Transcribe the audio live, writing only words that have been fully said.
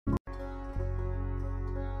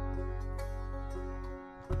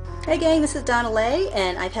Hey gang, this is Donna Lay,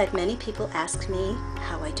 and I've had many people ask me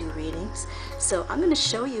how I do readings. So I'm going to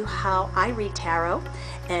show you how I read tarot,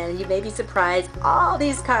 and you may be surprised all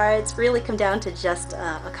these cards really come down to just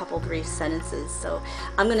a couple brief sentences. So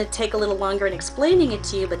I'm going to take a little longer in explaining it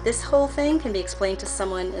to you, but this whole thing can be explained to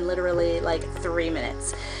someone in literally like 3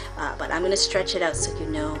 minutes. But I'm going to stretch it out so you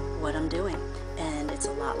know what I'm doing. And it's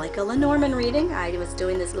a lot like a Lenormand reading. I was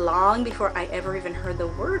doing this long before I ever even heard the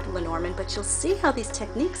word Lenormand, but you'll see how these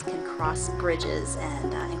techniques can cross bridges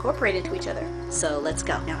and incorporate into each other. So let's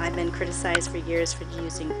go. Now, I've been criticized for years for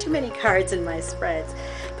using too many cards in my spreads,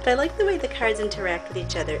 but I like the way the cards interact with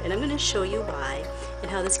each other, and I'm going to show you why and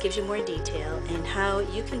how this gives you more detail and how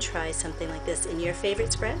you can try something like this in your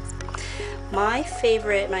favorite spreads. My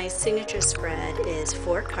signature spread is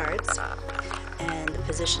 4 cards. And the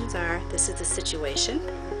positions are, this is the situation,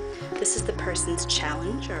 this is the person's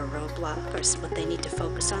challenge or roadblock or what they need to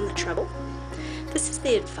focus on, the trouble. This is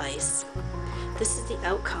the advice. This is the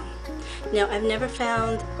outcome. Now, I've never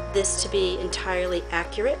found this to be entirely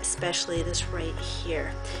accurate, especially this right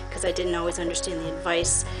here, because I didn't always understand the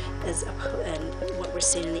advice and what we're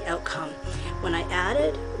seeing in the outcome. When I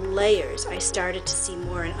added layers, I started to see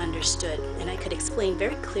more and understood, and I could explain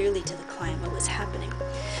very clearly to the client what was happening.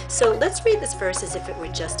 So let's read this first as if it were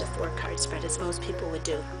just a 4-card spread, as most people would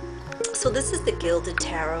do. So this is the Gilded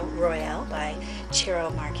Tarot Royale by Ciro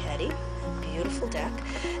Marchetti. Beautiful deck,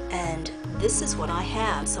 and this is what I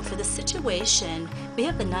have. So for the situation, we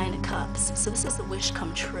have the 9 of Cups, so this is the wish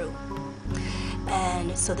come true.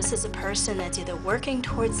 And so this is a person that's either working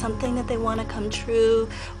towards something that they want to come true,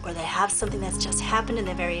 or they have something that's just happened and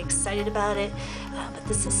they're very excited about it. But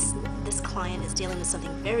this client is dealing with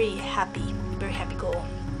something very happy goal.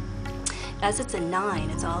 As it's a 9,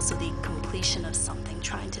 it's also the completion of something,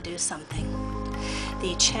 trying to do something.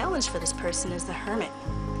 The challenge for this person is the Hermit.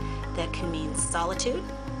 That can mean solitude,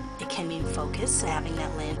 it can mean focus, having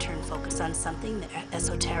that lantern focus on something, that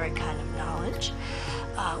esoteric kind of knowledge,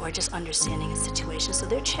 or just understanding a situation. So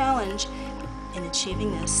their challenge in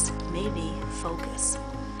achieving this may be focus.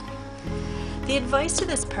 The advice to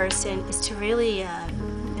this person is to really,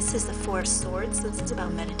 this is the 4 of Swords, so this is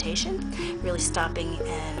about meditation, really stopping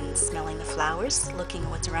and smelling the flowers, looking at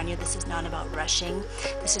what's around you. This is not about rushing.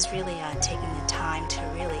 This is really taking the time to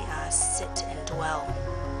really sit and dwell.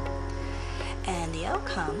 And the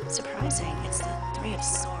outcome, surprising, it's the 3 of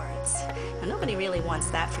Swords. Now, nobody really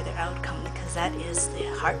wants that for their outcome, because that is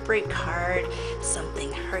the heartbreak card.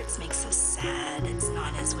 Something hurts, makes us sad. It's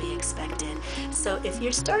not as we expected. So if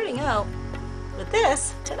you're starting out with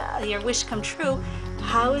this, ta-da, your wish come true,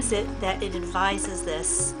 how is it that it advises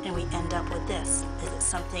this and we end up with this? Is it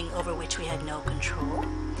something over which we had no control?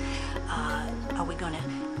 Are we going to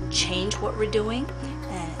change what we're doing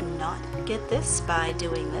and not get this by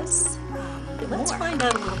doing this? Let's find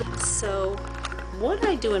out a little bit. So what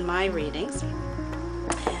I do in my readings,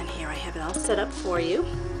 and here I have it all set up for you.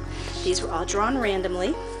 These were all drawn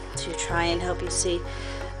randomly to try and help you see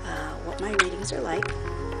what my readings are like.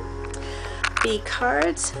 The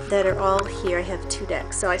cards that are all here, I have 2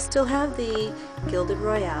 decks. So I still have the Gilded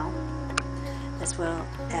Royale, as well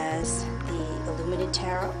as the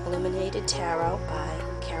Illuminated Tarot by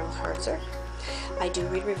Carol Herzer. I do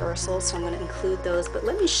read reversals, so I'm going to include those, but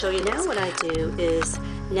let me show you now. What I do is,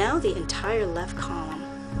 now the entire left column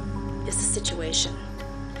is the situation.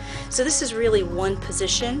 So this is really one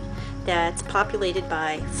position that's populated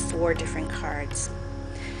by 4 different cards.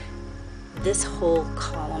 This whole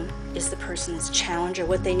column is the person's challenge, or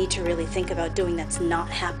what they need to really think about doing that's not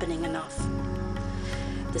happening enough.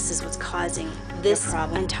 This is what's causing this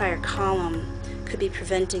problem. The entire column could be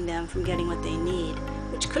preventing them from getting what they need,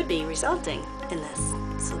 which could be resulting in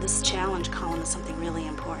this. So this challenge column is something really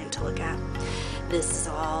important to look at. This is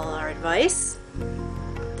all our advice.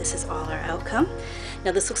 This is all our outcome.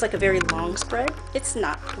 Now, this looks like a very long spread. It's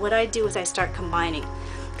not. What I do is I start combining.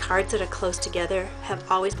 Cards that are close together have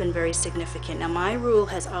always been very significant. Now, my rule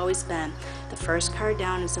has always been the first card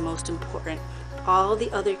down is the most important. All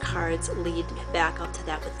the other cards lead back up to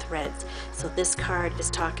that with threads. So this card is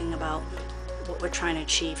talking about what we're trying to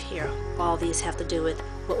achieve here. All these have to do with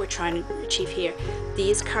what we're trying to achieve here.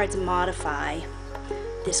 These cards modify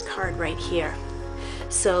this card right here.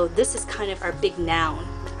 So this is kind of our big noun,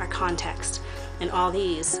 our context, and all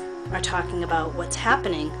these are talking about what's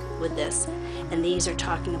happening with this, and these are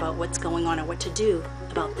talking about what's going on or what to do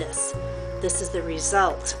about this. This is the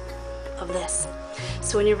result of this.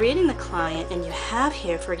 So when you're reading the client and you have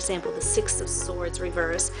here, for example, the 6 of Swords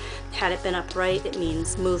reverse, had it been upright, it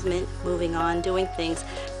means movement, moving on, doing things,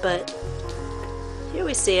 but here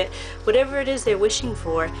we see it. Whatever it is they're wishing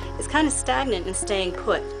for is kind of stagnant and staying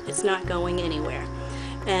put. It's not going anywhere.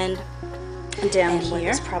 And down here, what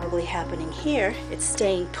is probably happening here, it's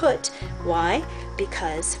staying put. Why?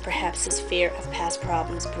 Because perhaps this fear of past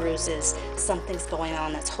problems, bruises, something's going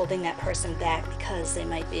on that's holding that person back, because they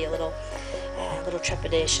might be a little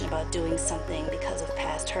trepidation about doing something because of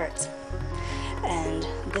past hurts. And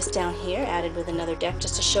this down here, added with another deck,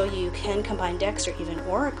 just to show you can combine decks or even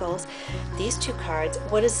oracles. These two cards,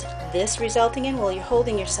 what is this resulting in? Well, you're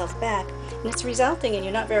holding yourself back, and it's resulting in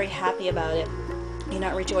you're not very happy about it. You're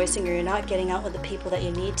not rejoicing, or you're not getting out with the people that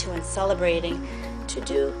you need to and celebrating to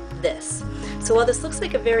do this. So while this looks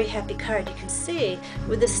like a very happy card, you can see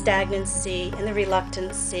with the stagnancy and the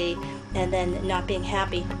reluctancy and then not being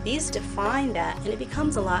happy, these define that, and it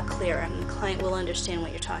becomes a lot clearer, and the client will understand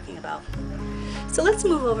what you're talking about. So let's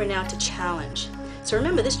move over now to challenge. So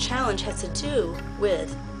remember, this challenge has to do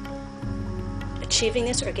with achieving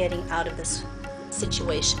this or getting out of this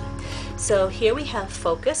situation. So here we have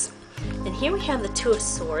focus, and here we have the Two of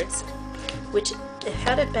Swords, which,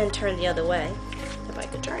 had it been turned the other way, if I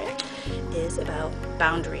could turn it, is about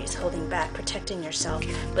boundaries, holding back, protecting yourself.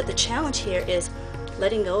 But the challenge here is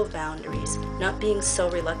letting go of boundaries, not being so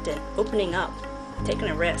reluctant, opening up, taking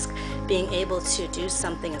a risk, being able to do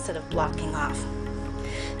something instead of blocking off.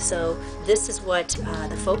 So this is what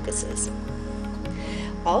the focus is.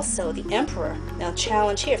 Also, the Emperor. Now,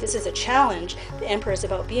 challenge here, if this is a challenge, the Emperor is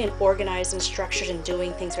about being organized and structured and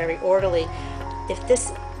doing things very orderly.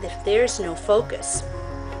 If there's no focus,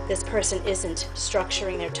 this person isn't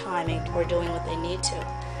structuring their timing or doing what they need to.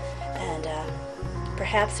 And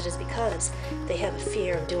perhaps it is because they have a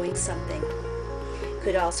fear of doing something.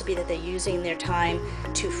 Could also be that they're using their time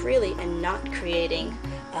too freely and not creating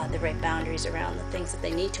the right boundaries around the things that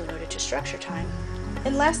they need to in order to structure time.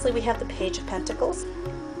 And lastly, we have the Page of Pentacles.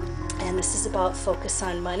 And this is about focus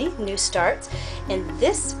on money, new starts. And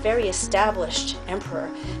this very established Emperor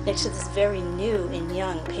next to this very new and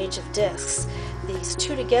young Page of Discs, these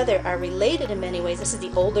two together are related in many ways. This is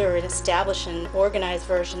the older and established and organized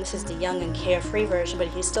version. This is the young and carefree version, but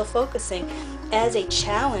he's still focusing. As a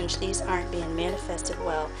challenge, these aren't being manifested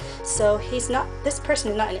well. So this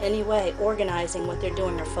person is not in any way organizing what they're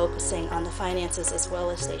doing or focusing on the finances as well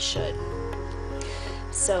as they should.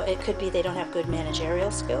 So it could be they don't have good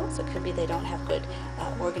managerial skills. It could be they don't have good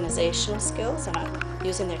organizational skills and not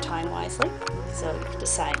using their time wisely. So you can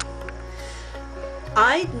decide.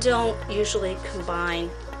 I don't usually combine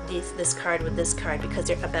this card with this card because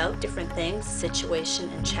they're about different things, situation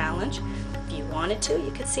and challenge. If you wanted to,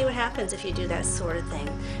 you could see what happens if you do that sort of thing.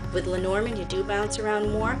 With Lenormand, you do bounce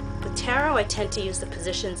around more. With tarot, I tend to use the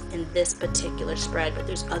positions in this particular spread, but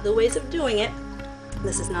there's other ways of doing it.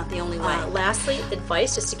 This is not the only way. Lastly,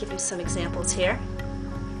 advice, just to give you some examples here.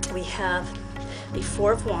 We have the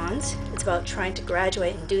Four of Wands. It's about trying to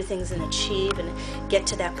graduate and do things and achieve and get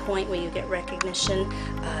to that point where you get recognition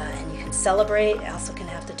and you can celebrate. It also can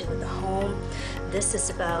have to do with the home. This is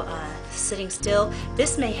about sitting still.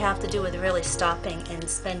 This may have to do with really stopping and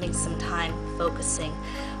spending some time focusing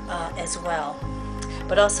as well.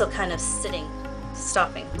 But also kind of sitting,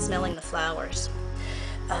 stopping, smelling the flowers.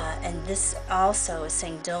 And this also is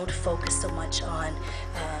saying don't focus so much on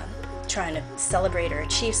trying to celebrate or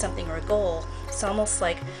achieve something or a goal. It's almost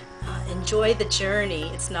like enjoy the journey.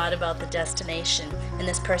 It's not about the destination. And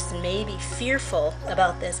this person may be fearful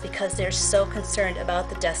about this because they're so concerned about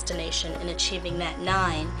the destination and achieving that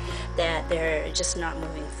 9 that they're just not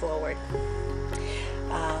moving forward.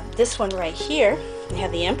 This one right here, we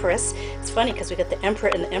have the Empress. It's funny because we got the Emperor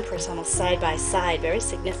and the Empress almost side by side, very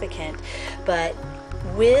significant. But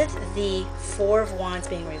with the Four of Wands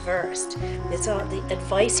being reversed, it's all the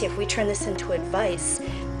advice here. If we turn this into advice,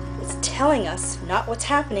 it's telling us not what's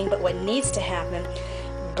happening, but what needs to happen.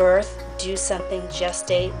 Birth, do something,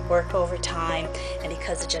 gestate, work over time. And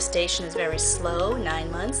because the gestation is very slow,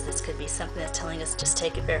 9 months, this could be something that's telling us just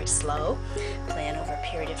take it very slow, plan over a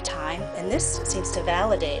period of time. And this seems to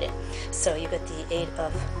validate it. So you get the Eight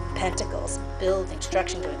of Pentacles, building,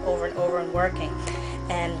 structuring, doing over and over and working.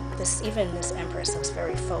 And even this Empress looks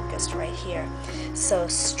very focused right here. So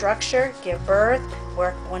structure, give birth,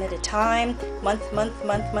 work one at a time, month,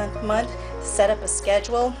 set up a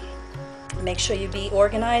schedule. Make sure you be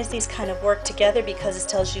organized. These kind of work together because it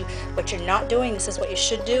tells you what you're not doing. This is what you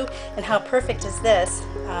should do. And how perfect is this?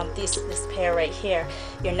 This pair right here.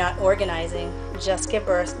 You're not organizing. Just give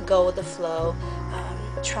birth. Go with the flow.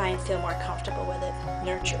 Try and feel more comfortable with it.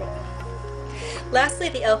 Nurture it. Lastly,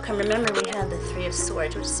 the outcome. Remember, we had the Three of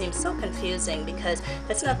Swords, which seems so confusing because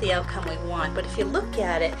that's not the outcome we want. But if you look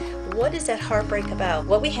at it, what is that heartbreak about?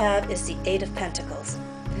 What we have is the Eight of Pentacles.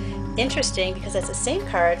 Interesting because that's the same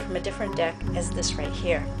card from a different deck as this right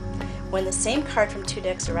here. when the same card from 2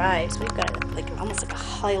 decks arrives, we've got like almost like a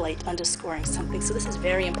highlight underscoring something. So this is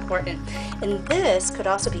very important. And this could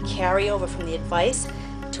also be carryover from the advice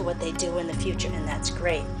to what they do in the future, and that's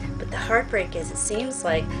great. But the heartbreak is, it seems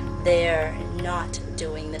like they're not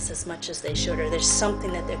doing this as much as they should, or there's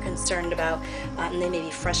something that they're concerned about, and they may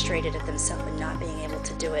be frustrated at themselves and not being able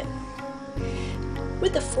to do it.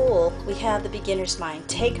 With the Fool, we have the beginner's mind.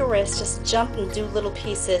 Take a risk, just jump and do little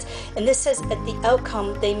pieces. And this says at the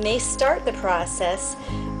outcome, they may start the process,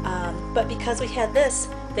 but because we had this,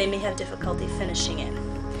 they may have difficulty finishing it.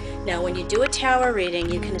 Now, when you do a tarot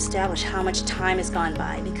reading, you can establish how much time has gone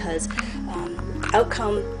by, because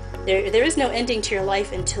outcome, there is no ending to your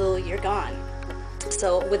life until you're gone.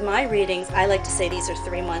 So with my readings, I like to say these are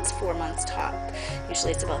 3 months, 4 months top.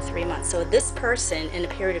 Usually it's about 3 months. So this person, in a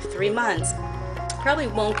period of 3 months, probably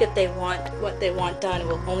won't get what they want done.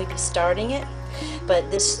 Will only be starting it.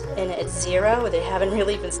 But this, and it's 0, they haven't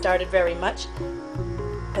really even started very much.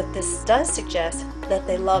 But this does suggest that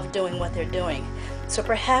they love doing what they're doing. So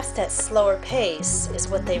perhaps that slower pace is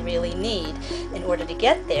what they really need in order to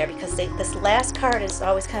get there, because this last card is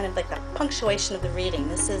always kind of like the punctuation of the reading.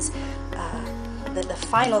 This is the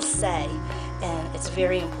final say, and it's a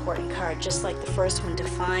very important card. Just like the first one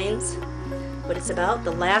defines what it's about,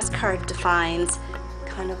 the last card defines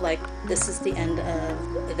kind of like this is the end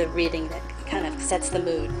of the reading that kind of sets the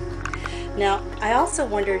mood. Now, I also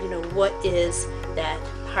wondered, what is that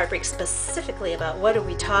heartbreak specifically about? What are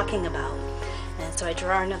we talking about? And so I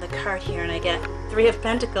draw another card here, and I get 3 of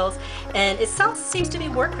Pentacles, and it seems to be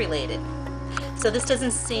work related. So this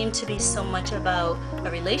doesn't seem to be so much about a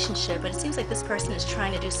relationship, but it seems like this person is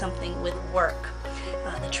trying to do something with work.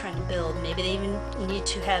 They're trying to build. Maybe they even need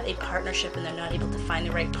to have a partnership, and they're not able to find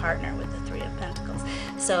the right partner with the 3 of Pentacles.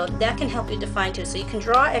 So that can help you define too. So you can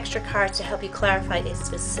draw extra cards to help you clarify a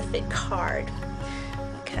specific card.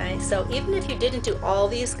 Okay, so even if you didn't do all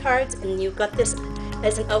these cards and you got this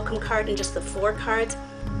as an outcome card and just the 4 cards,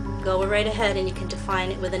 go right ahead and you can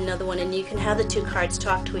define it with another one, and you can have the 2 cards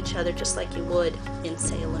talk to each other just like you would in,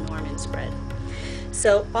 say, a Lenormand spread.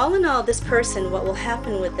 So all in all, this person, what will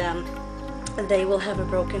happen with them, they will have a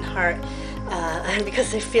broken heart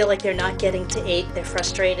because they feel like they're not getting to 8, they're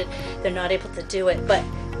frustrated, they're not able to do it. But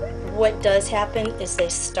what does happen is they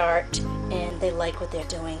start and they like what they're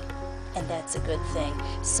doing, and that's a good thing.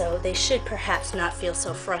 So they should perhaps not feel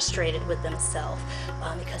so frustrated with themselves,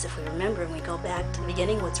 because if we remember and we go back to the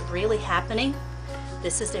beginning, what's really happening,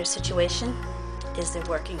 this is their situation, is they're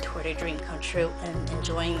working toward a dream come true and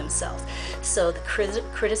enjoying themselves. So the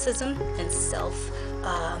criticism and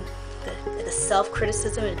the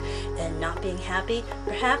self-criticism and not being happy,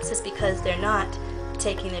 perhaps is because they're not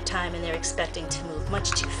taking their time and they're expecting to move much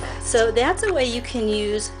too fast. So that's a way you can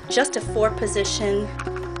use just a 4-position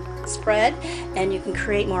spread, and you can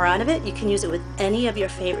create more out of it. You can use it with any of your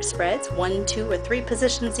favorite spreads, 1, 2, or 3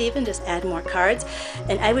 positions even, just add more cards.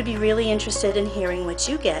 And I would be really interested in hearing what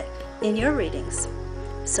you get in your readings.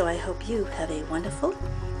 So I hope you have a wonderful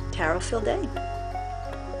tarot-filled day.